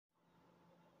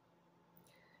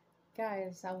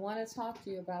Guys, I want to talk to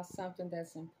you about something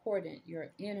that's important, your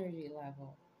energy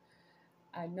level.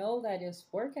 I know that it's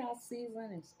workout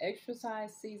season, it's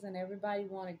exercise season. Everybody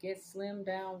want to get slim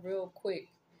down real quick.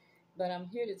 But I'm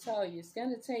here to tell you, it's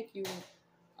going to take you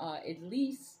at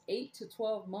least 8 to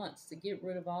 12 months to get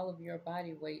rid of all of your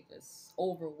body weight that's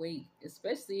overweight,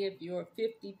 especially if you're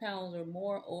 50 pounds or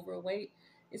more overweight.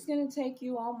 It's going to take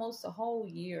you almost a whole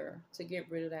year to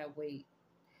get rid of that weight.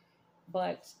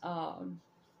 But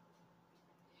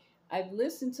I've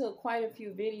listened to quite a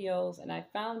few videos and I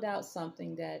found out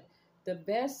something that the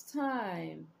best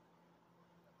time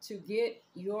to get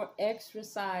your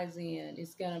exercise in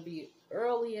is going to be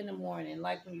early in the morning.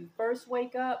 Like when you first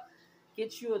wake up,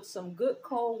 get you some good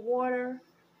cold water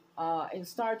and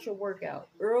start your workout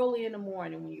early in the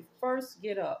morning when you first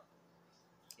get up.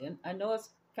 And I know it's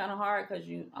kind of hard because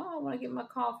I want to get my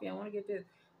coffee. I want to get this.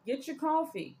 Get your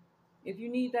coffee. If you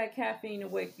need that caffeine to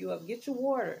wake you up, get your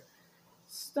water.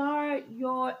 Start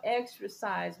your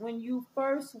exercise when you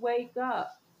first wake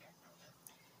up.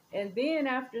 And then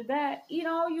after that, eat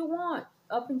all you want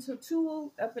up until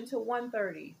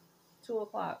 1:30, 2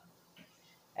 o'clock.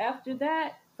 After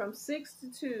that, from 6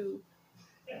 to 2,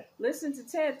 listen to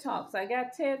TED Talks. I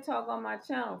got TED Talk on my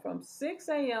channel from 6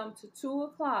 a.m. to 2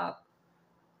 o'clock.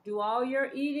 Do all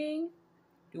your eating,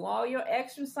 do all your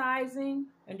exercising,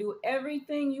 and do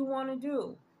everything you want to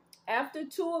do. After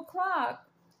 2 o'clock,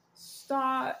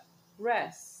 start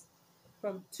rest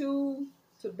from 2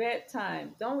 to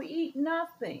bedtime. Don't eat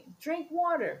nothing. Drink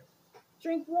water.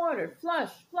 Drink water. Flush,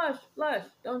 flush, flush.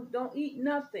 Don't eat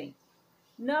nothing.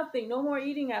 Nothing. No more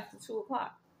eating after 2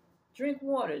 o'clock. Drink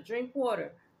water. Drink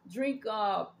water. Drink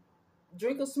a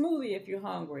smoothie if you're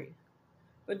hungry.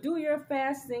 But do your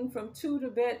fasting from 2 to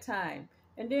bedtime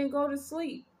and then go to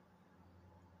sleep.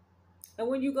 And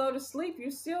when you go to sleep, you're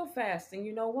still fasting.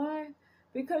 You know why?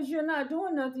 Because you're not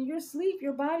doing nothing. You're asleep.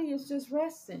 Your body is just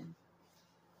resting.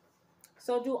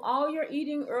 So do all your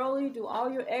eating early. Do all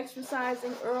your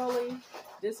exercising early.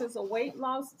 This is a weight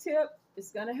loss tip.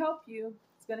 It's going to help you.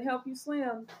 It's going to help you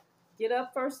slim. Get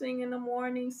up first thing in the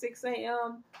morning, 6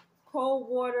 a.m. Cold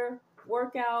water.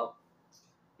 Work out.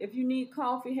 If you need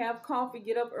coffee, have coffee.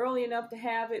 Get up early enough to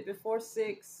have it before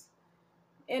 6.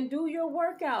 And do your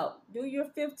workout. Do your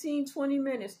 15, 20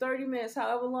 minutes, 30 minutes,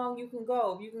 however long you can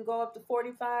go. If you can go up to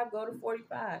 45, go to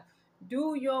 45.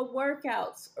 Do your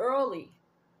workouts early.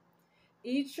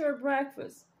 Eat your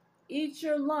breakfast. Eat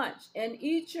your lunch. And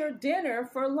eat your dinner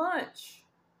for lunch.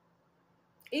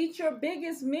 Eat your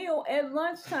biggest meal at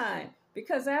lunchtime.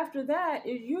 Because after that,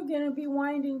 if you're going to be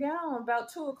winding down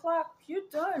about 2 o'clock, you're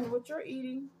done with your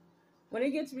eating. When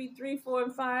it gets to be 3, 4,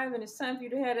 and 5, and it's time for you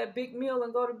to have that big meal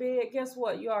and go to bed, guess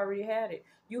what? You already had it.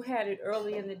 You had it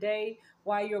early in the day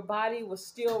while your body was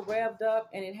still revved up,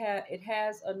 and it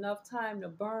has enough time to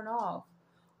burn off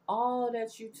all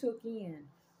that you took in.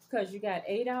 Because you got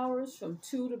 8 hours from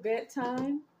 2 to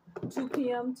bedtime, 2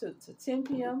 p.m. to 10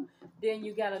 p.m. Then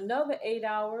you got another 8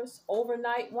 hours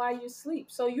overnight while you sleep.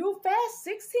 So you fast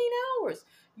 16 hours.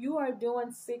 You are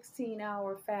doing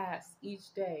 16-hour fast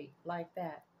each day like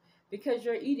that. Because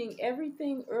you're eating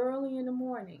everything early in the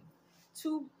morning.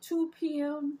 2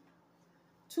 p.m.,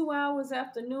 2 hours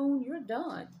afternoon, you're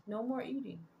done. No more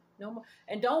eating. No more.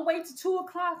 And don't wait till 2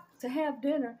 o'clock to have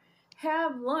dinner.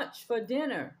 Have lunch for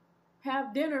dinner.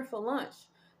 Have dinner for lunch.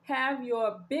 Have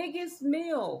your biggest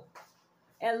meal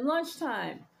at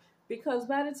lunchtime. Because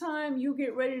by the time you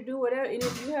get ready to do whatever, and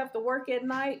if you have to work at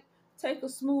night, take a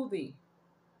smoothie.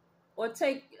 Or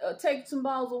take some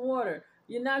bottles of water.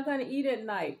 You're not going to eat at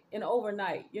night and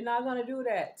overnight. You're not going to do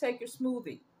that. Take your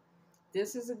smoothie.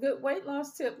 This is a good weight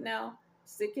loss tip now.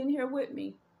 Stick in here with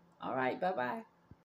me. All right. Bye-bye.